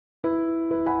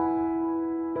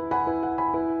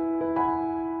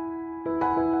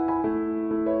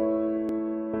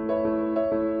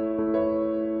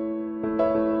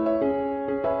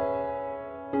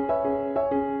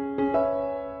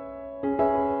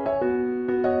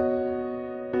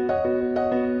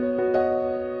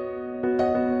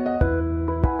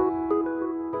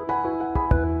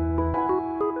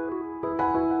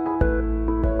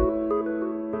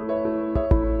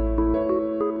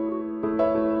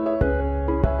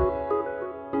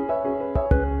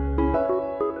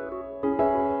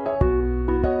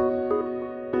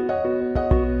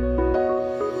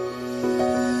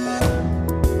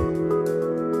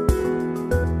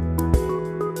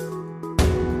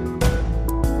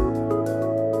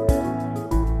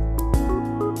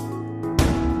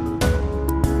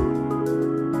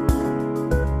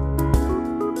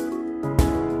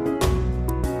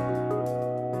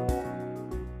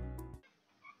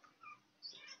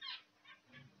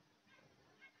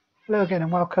Hello again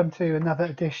and welcome to another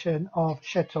edition of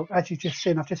Shed Talk. As you've just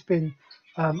seen, I've just been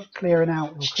clearing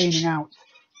out or cleaning out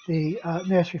the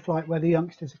nursery flight where the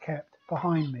youngsters are kept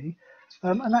behind me,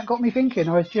 and that got me thinking.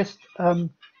 I was just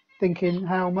thinking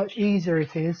how much easier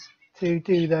it is to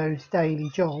do those daily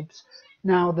jobs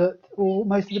now that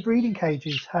most of the breeding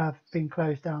cages have been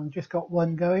closed down, just got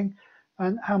one going,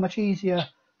 and how much easier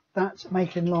that's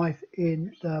making life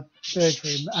in the bird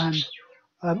room.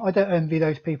 And I don't envy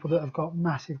those people that have got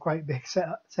massive, great big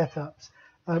setups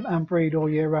and breed all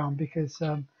year round, because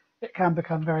it can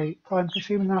become very time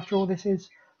consuming. After all, this is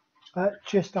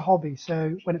just a hobby.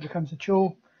 So when it becomes a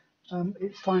chore,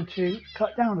 it's time to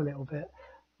cut down a little bit.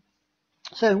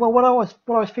 So, well, what I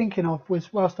was thinking of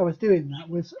was, whilst I was doing that,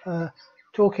 was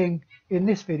talking in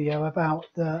this video about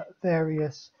the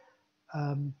various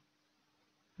um,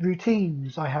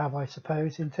 routines I have, I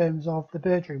suppose, in terms of the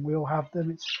bird room. We all have them.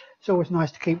 It's always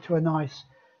nice to keep to a nice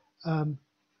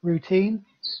routine,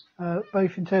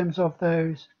 both in terms of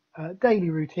those daily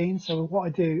routines, so what I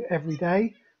do every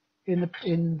day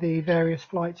in the various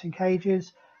flights and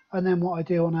cages, and then what I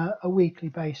do on a weekly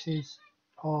basis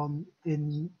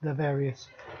in the various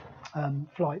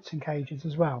flights and cages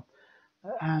as well.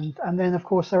 And then of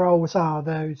course there always are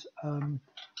those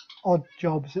odd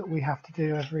jobs that we have to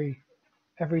do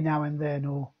every now and then,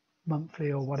 or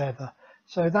monthly, or whatever.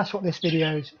 So that's what this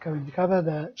video is going to cover: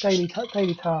 the daily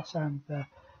tasks and the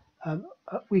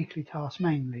weekly tasks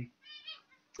mainly.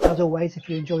 As always, if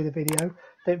you enjoy the video,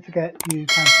 don't forget you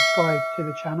can subscribe to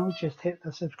the channel. Just hit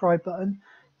the subscribe button,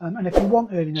 and if you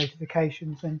want early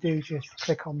notifications, then do just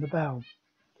click on the bell.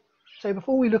 So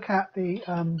before we look at the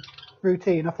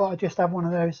routine, I thought I'd just have one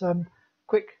of those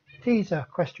quick teaser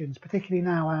questions, particularly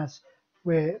now as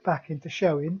we're back into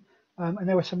showing. And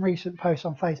there were some recent posts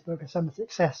on Facebook of some of the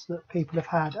success that people have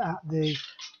had at the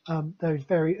those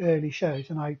very early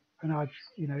shows, and I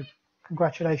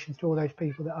congratulations to all those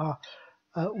people that are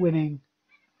winning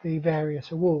the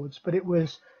various awards. But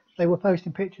they were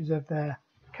posting pictures of their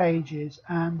cages,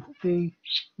 and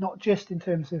not just in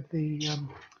terms of the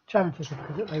challenge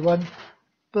certificate that they won,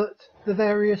 but the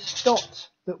various dots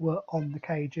that were on the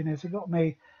cage. And it got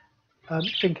me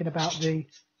thinking about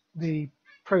the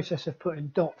process of putting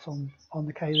dots on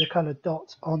the cage, the coloured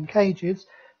dots on cages.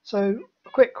 So a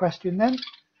quick question then,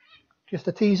 just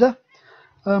a teaser.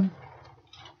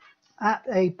 At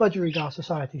a budgerigar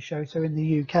society show, so in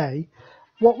the UK,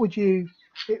 what would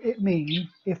it mean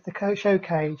if the show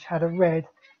cage had a red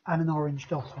and an orange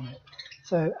dot on it?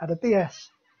 So at a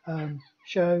BS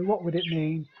show, what would it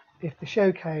mean if the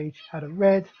show cage had a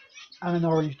red and an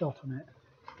orange dot on it?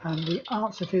 And the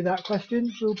answer to that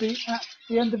question will be at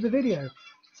the end of the video.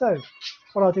 So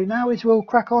what I'll do now is we'll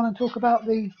crack on and talk about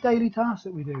the daily tasks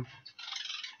that we do.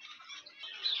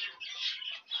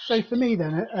 So for me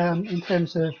then, in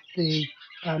terms of the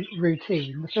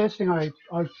routine, the first thing I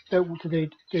don't want to do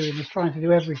is trying to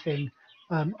do everything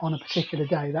on a particular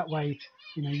day. That way,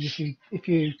 if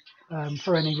you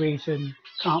for any reason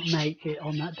can't make it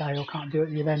on that day or can't do it,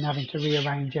 you're then having to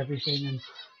rearrange everything,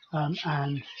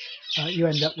 and you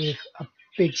end up with a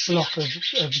big block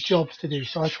of jobs to do.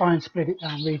 So I try and split it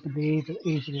down reasonably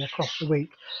easily across the week,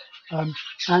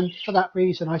 and for that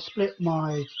reason I split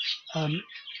my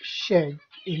sheds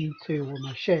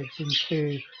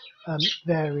into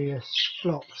various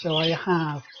blocks. So I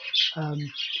have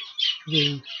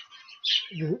the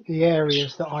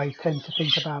areas that I tend to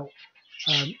think about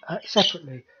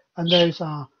separately, and those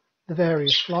are the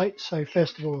various flights. So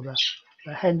first of all,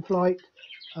 the hen flight,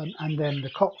 and then the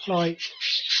cock flight,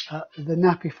 the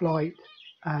nappy flight,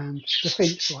 and the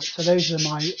finch flight. So those are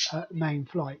my main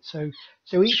flights.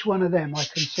 So each one of them I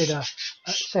consider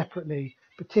separately,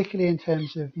 particularly in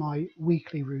terms of my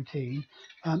weekly routine.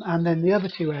 And then the other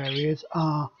two areas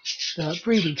are the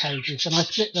breeding cages, and I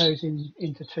split those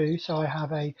into two. So I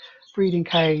have a breeding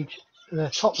cage, the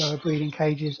top row of breeding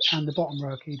cages, and the bottom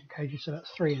row of breeding cages. So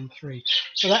that's 3 and 3.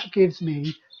 So that gives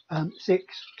me 6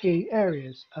 key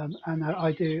areas, and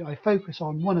I focus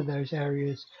on one of those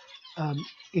areas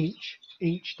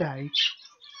each day.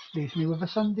 Leaves me with a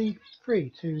Sunday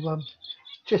free to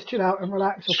just chill out and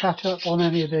relax, or catch up on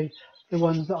any of the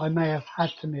ones that I may have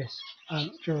had to miss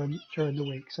during the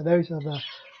week. So those are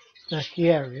the key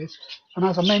areas, and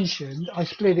as I mentioned, I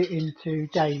split it into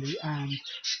daily and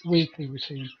weekly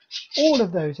routine. All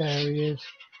of those areas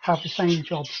have the same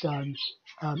jobs done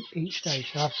each day.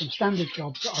 So I have some standard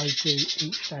jobs that I do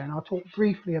each day, and I'll talk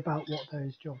briefly about what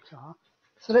those jobs are.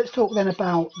 So let's talk then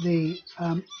about the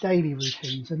daily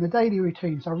routines. And the daily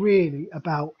routines are really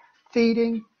about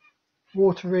feeding,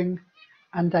 watering,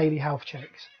 and daily health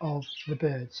checks of the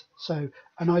birds. So,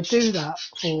 and I do that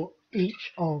for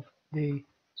each of the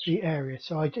the area.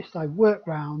 So I work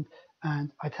round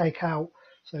and I take out,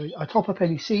 so I top up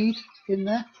any seed in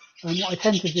there. And what I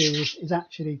tend to do is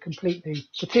actually completely,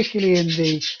 particularly in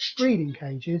the breeding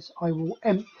cages, I will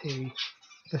empty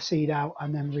the seed out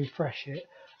and then refresh it.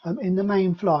 In the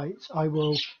main flights, I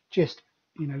will just,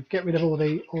 you know, get rid of all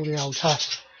the old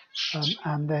husks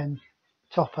and then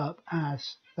top up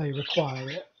as they require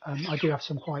it. I do have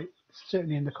some quite,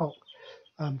 certainly in the cock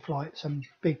flight, some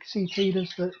big seed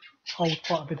feeders that hold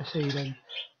quite a bit of seed,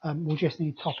 and will just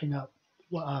need topping up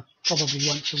probably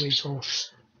once a week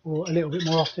or a little bit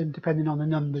more often, depending on the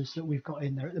numbers that we've got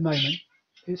in there. At the moment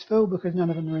it's full because none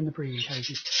of them are in the breeding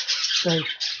cages.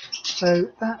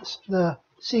 So that's the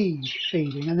seed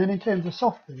feeding. And then in terms of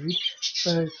soft food,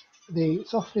 so the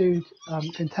soft food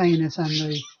containers and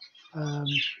the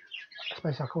I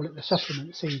suppose I call it the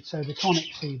supplement seed, so the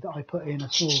tonic seed that I put in, a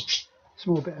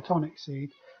small bit of tonic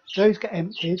seed, those get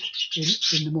emptied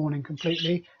in the morning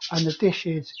completely, and the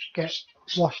dishes get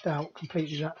washed out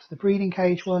completely. That's the breeding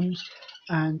cage ones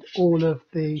and all of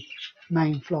the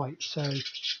main flights, so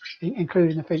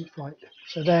including the finch flight,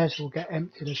 so theirs will get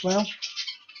emptied as well.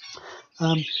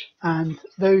 And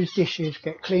those dishes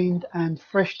get cleaned, and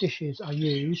fresh dishes are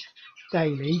used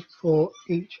daily for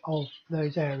each of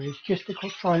those areas, just to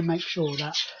try and make sure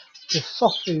that the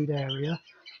soft food area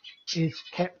is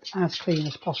kept as clean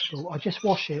as possible. I just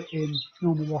wash it in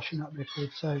normal washing up liquid,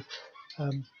 so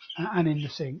and in the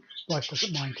sink. Wife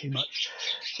doesn't mind too much.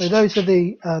 So those are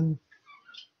the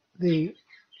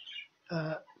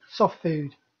soft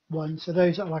food ones. So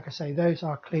those are, like I say, those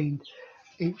are cleaned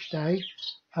each day.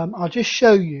 I'll just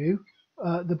show you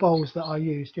the bowls that I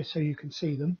use, just so you can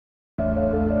see them.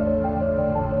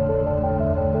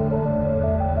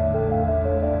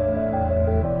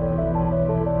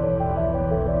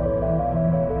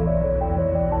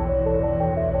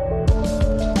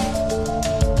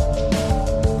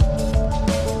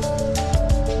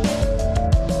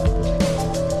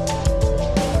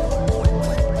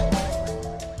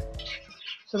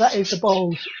 So that is the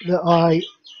bowls that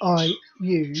I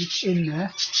use in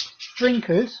there.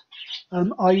 Drinkers,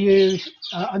 I use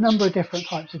a number of different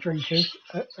types of drinkers.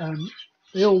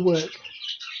 They all work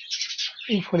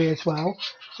equally as well.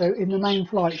 So in the main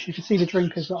flights, you can see the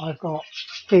drinkers that I've got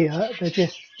here. They're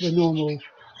just the normal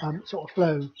sort of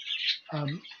flow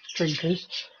drinkers.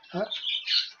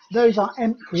 Those are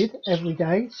emptied every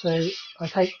day, so I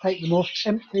take them off,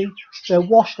 empty, they're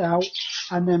washed out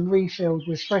and then refilled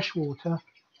with fresh water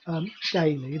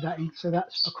daily. So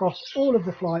that's across all of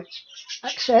the flights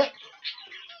except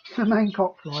the main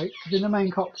cock flight, because in the main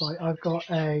cock flight I've got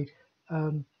I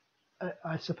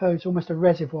suppose almost a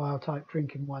reservoir type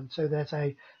drinking one. So there's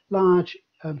a large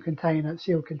container,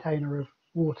 sealed container of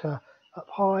water up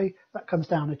high that comes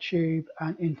down a tube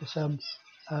and into some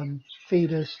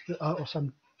feeders or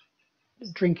some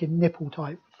drinking nipple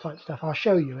type stuff. I'll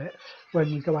show you it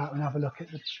when we go out and have a look at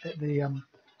the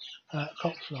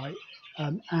cock flight,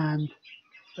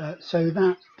 so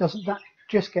that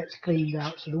just gets cleaned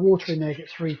out, so the water in there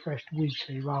gets refreshed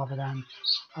weekly rather than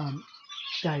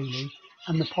daily,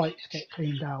 and the pipes get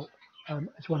cleaned out.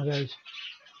 It's one of those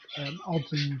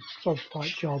odds and sods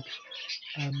type jobs.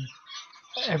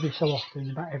 Every so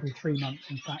often, about every 3 months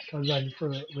in fact, I run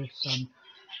through it with some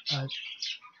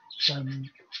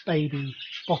baby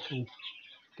bottle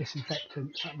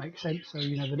disinfectant, if that makes sense. So,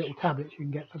 you know, the little tablets you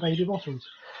can get for baby bottles.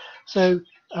 So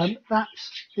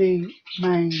that's the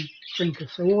main drinker.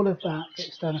 So all of that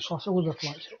gets done across all the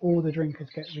flights. All the drinkers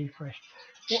get refreshed.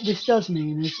 What this does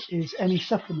mean is any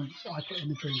supplements that I put in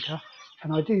the drinker,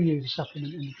 and I do use a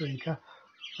supplement in the drinker,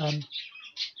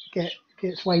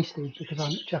 gets wasted because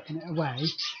I'm chucking it away.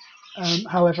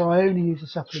 However, I only use a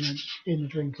supplement in the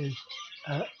drinkers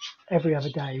every other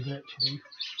day virtually,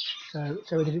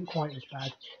 so it isn't quite as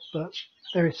bad, but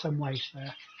there is some waste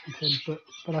there in terms.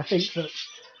 But I think that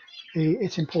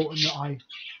it's important that I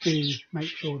do make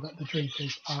sure that the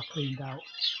drinkers are cleaned out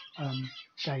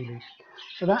daily.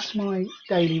 So that's my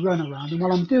daily run around, and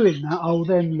while I'm doing that, I'll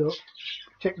then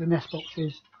check the nest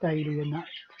boxes daily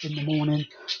in the morning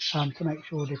to make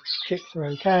sure the chicks are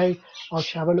okay. I'll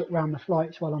have a look around the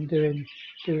flights while I'm doing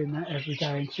that every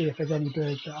day and see if there's any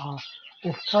birds that are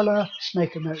off colour,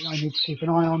 make a note that I need to keep an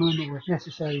eye on them, or if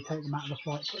necessary take them out of the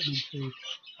flight, put them into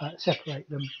separate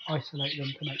them, isolate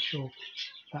them to make sure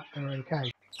that they're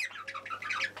okay.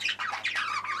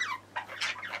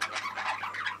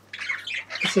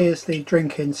 This is the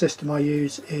drinking system I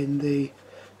use in the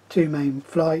 2 main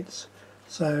flights.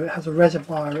 So it has a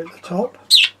reservoir at the top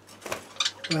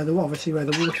obviously where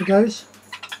the water goes,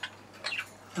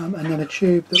 and then a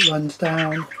tube that runs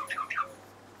down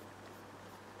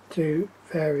to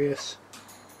various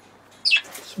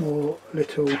small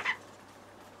little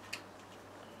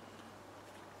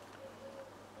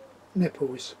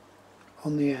nipples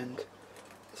on the end.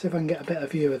 See if I can get a better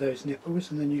view of those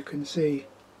nipples, and then you can see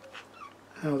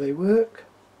how they work.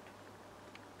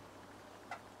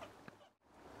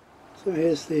 So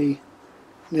here's the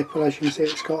nipple. As you can see,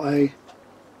 it's got a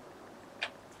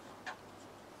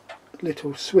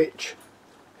little switch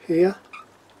here.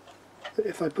 But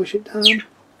if I push it down,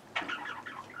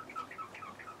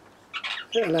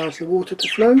 it allows the water to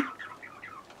flow.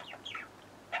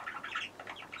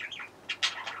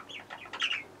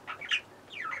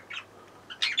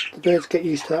 The birds get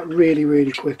used to that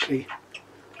really quickly.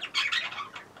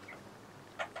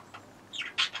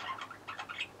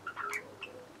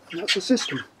 And that's the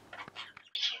system.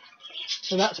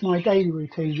 So that's my daily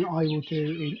routine that I will do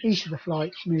in each of the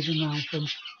flights, moving around from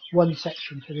one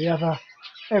section to the other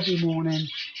every morning.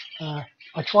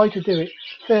 I try to do it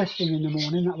first thing in the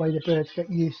morning, that way the birds get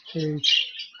used to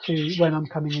when I'm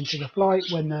coming into the flight,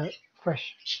 when the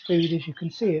fresh food is. You can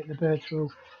see it, the birds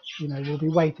will be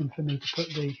waiting for me to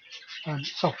put the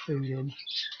soft food in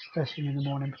first thing in the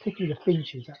morning, particularly the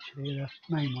finches actually are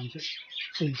the main ones that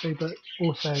seem to, but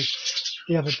also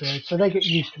the other birds, so they get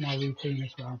used to my routine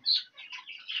as well.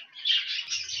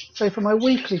 So for my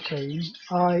weekly clean,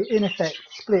 I in effect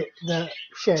split the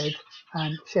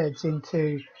sheds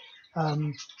into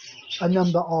a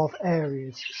number of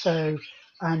areas. So,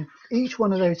 and each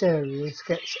one of those areas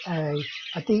gets a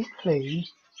deep clean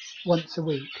once a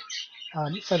week.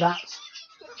 So that's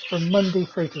from Monday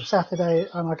through to Saturday,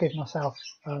 and I give myself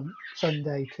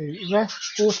Sunday to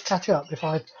rest or to catch up if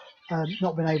I've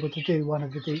not been able to do one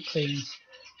of the deep cleans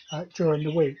during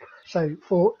the week. So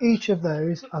for each of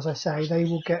those, as I say, they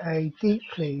will get a deep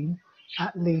clean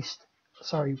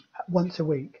once a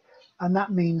week, and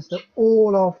that means that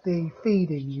all of the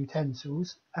feeding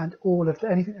utensils and all of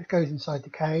anything that goes inside the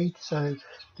cage, so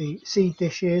the seed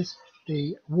dishes,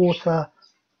 the water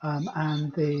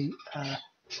and the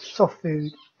soft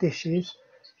food dishes,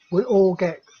 will all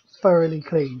get thoroughly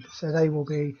cleaned. So they will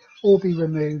all be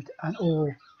removed and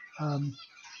all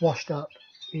washed up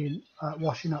in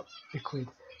washing up liquid.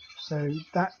 So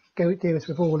that deals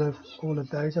with all of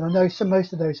those, and I know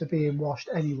most of those are being washed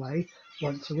anyway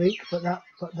once a week, but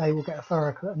they will get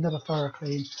another thorough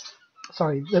clean.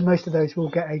 Sorry, most of those will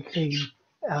get a clean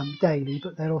daily,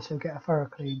 but they'll also get a thorough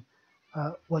clean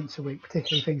once a week,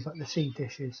 particularly things like the seed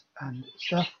dishes and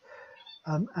stuff.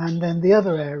 And then the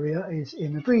other area is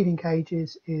in the breeding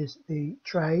cages is the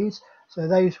trays. So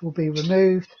those will be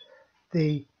removed.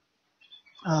 The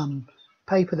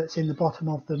paper that's in the bottom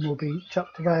of them will be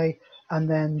chucked away, and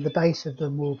then the base of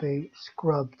them will be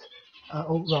scrubbed,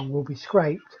 will be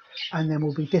scraped, and then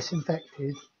will be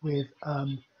disinfected with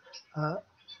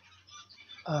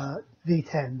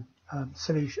V10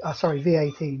 solution.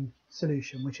 V18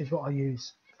 solution, which is what I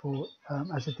use for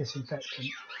as a disinfectant.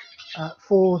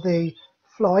 For the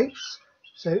flights,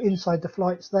 so inside the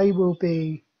flights, they will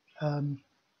be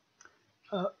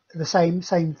the same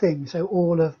thing. So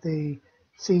all of the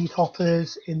seed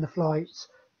hoppers in the flights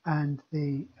and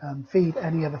the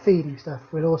any other feeding stuff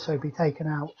will also be taken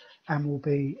out and will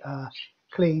be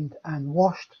cleaned and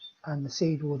washed, and the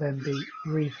seed will then be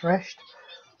refreshed.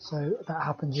 So that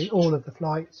happens in all of the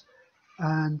flights,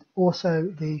 and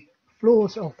also the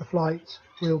floors of the flights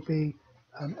will be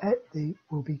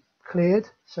cleared.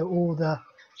 So all the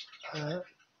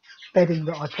bedding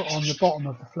that I put on the bottom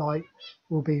of the flight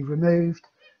will be removed.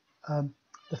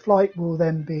 The flight will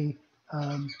then be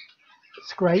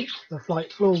scraped. The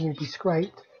flight floor will be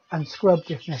scraped and scrubbed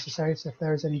if necessary. So if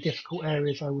there is any difficult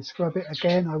areas, I will scrub it.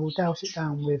 Again, I will douse it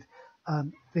down with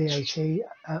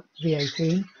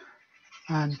V18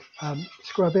 and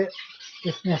scrub it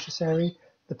if necessary.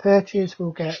 The perches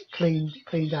will get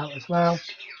cleaned out as well,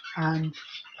 and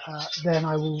then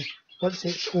I will, once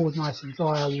it's all nice and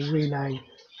dry, I will relay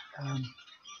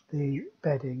the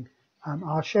bedding.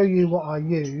 I'll show you what I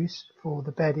use for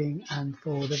the bedding and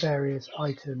for the various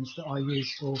items that I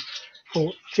use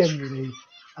for generally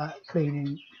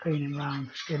cleaning around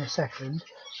in a second.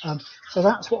 So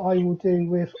that's what I will do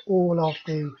with all of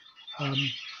the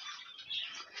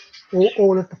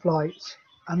flights,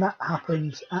 and that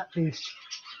happens at least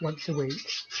once a week.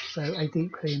 So a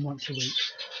deep clean once a week.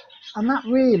 And that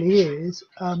really is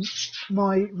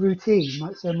my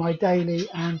routine, so my daily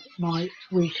and my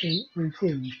weekly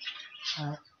routine.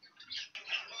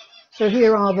 So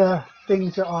here are the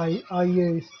things that I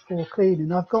use for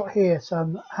cleaning. I've got here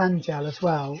some hand gel as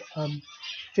well,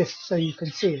 just so you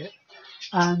can see it.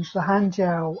 And the hand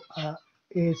gel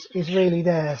is really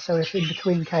there. So if in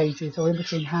between cages or in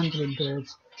between handling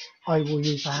birds, I will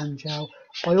use the hand gel.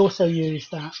 I also use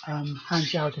that hand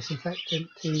gel disinfectant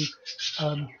to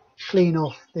clean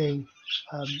off the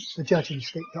judging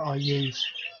stick that I use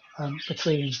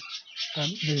between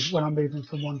when I'm moving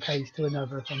from one cage to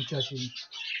another, if I'm judging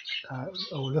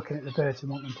or looking at the birds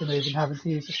and want them to move and having to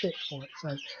use a stick for it.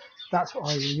 So that's what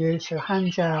I will use. So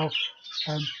hand gel,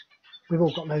 we've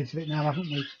all got loads of it now, haven't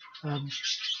we?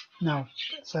 No,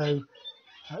 so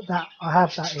that I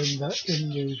have that in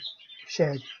the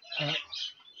shed,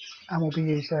 and will be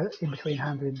used in between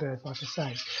handling birds, like I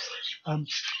say.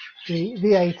 The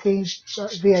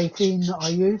V18 that I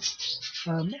use,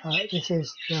 this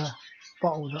is the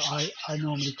bottle that I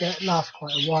normally get. It lasts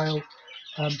quite a while.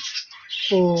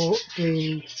 For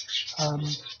the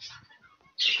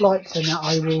flights and that,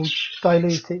 I will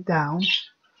dilute it down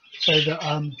so that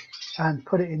and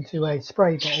put it into a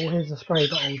spray bottle. Here's a spray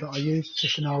bottle that I use,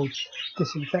 just an old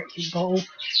disinfectant bottle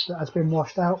that has been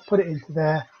washed out. Put it into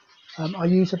there. I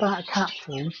use about a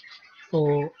capful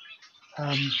for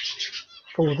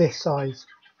this size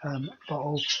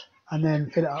bottle, and then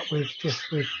fill it up with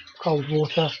cold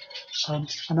water,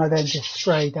 and I then just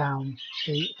spray down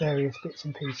the various bits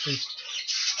and pieces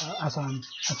as I'm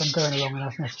going along and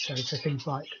as necessary. So things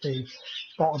like the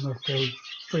bottom of the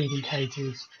breeding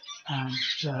cages and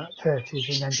the perches,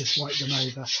 and then just wipe them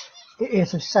over. It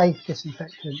is a safe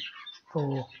disinfectant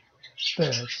for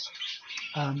birds.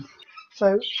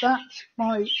 So that's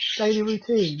my daily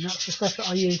routine. That's the stuff that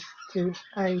I use to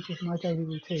aid with my daily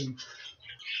routine.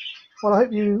 Well, I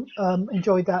hope you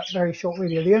enjoyed that very short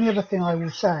video. The only other thing I will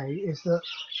say is that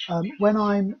when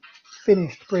I'm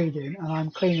finished breeding and I'm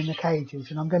cleaning the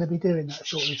cages, and I'm going to be doing that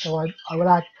shortly, so I will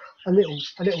add a little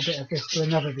bit of this to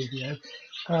another video,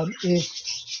 is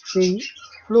the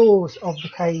floors of the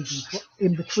cages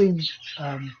in between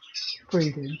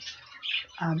breeding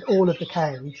and all of the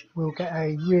cage will get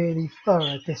a really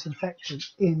thorough disinfectant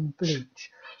in bleach,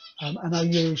 and I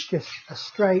use just a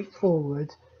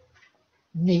straightforward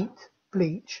neat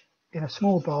bleach in a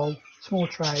small bowl, small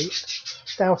tray,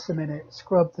 douse them in it,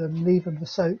 scrub them, leave them to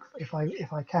soak if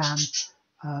I can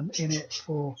in it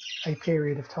for a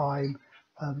period of time,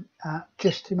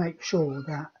 just to make sure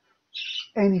that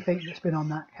anything that's been on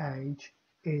that cage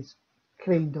is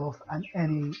cleaned off, and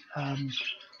any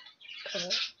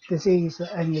disease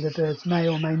that any of the birds may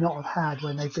or may not have had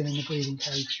when they've been in the breeding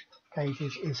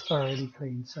cages is thoroughly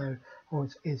cleaned, so, or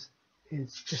is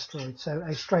destroyed. So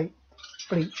a straight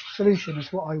bleach solution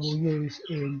is what I will use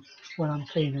when I'm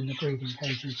cleaning the breeding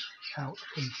cages out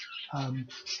at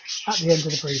the end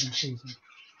of the breeding season.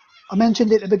 I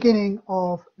mentioned at the beginning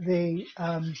of the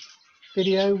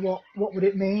video what would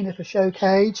it mean if a show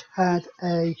cage had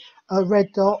a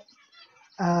red dot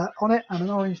on it and an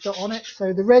orange dot on it.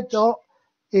 So the red dot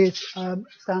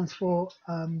stands for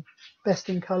best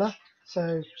in colour.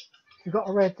 So you've got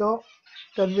a red dot,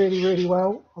 done really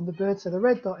well on the bird. So the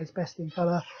red dot is best in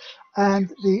colour, and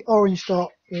the orange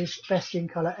dot is best in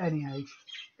colour any age.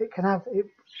 It can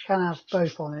have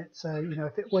both on it. So you know,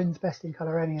 if it wins best in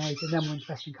colour any age and then wins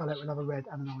best in colour, it will have a red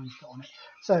and an orange dot on it.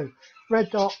 So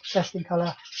red dot best in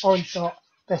colour, orange dot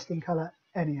best in colour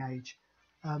any age.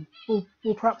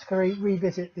 We'll perhaps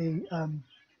revisit the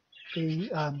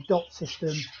dot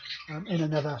system in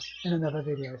another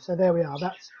video. So there we are.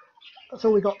 That's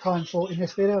all we got time for in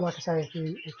this video. Like I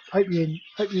say, hope you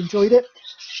enjoyed it.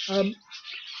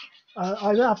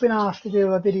 I've been asked to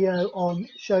do a video on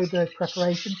show bird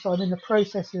preparation, so I'm in the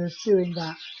process of doing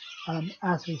that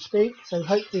as we speak. So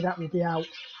hopefully that will be out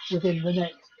within the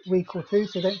next week or two.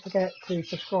 So don't forget to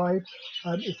subscribe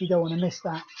if you don't want to miss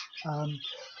that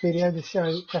video, the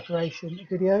show preparation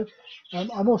video.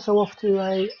 I'm also off to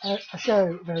a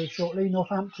show very shortly,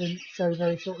 Northampton show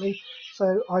very shortly.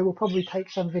 So I will probably take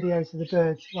some videos of the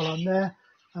birds while I'm there,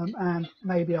 and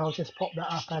maybe I'll just pop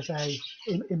that up as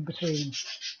in between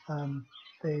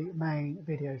the main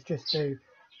videos, just do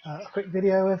a quick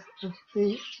video of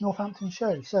the Northampton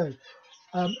show. So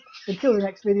until the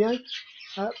next video,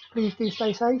 please do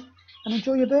stay safe and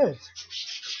enjoy your birds.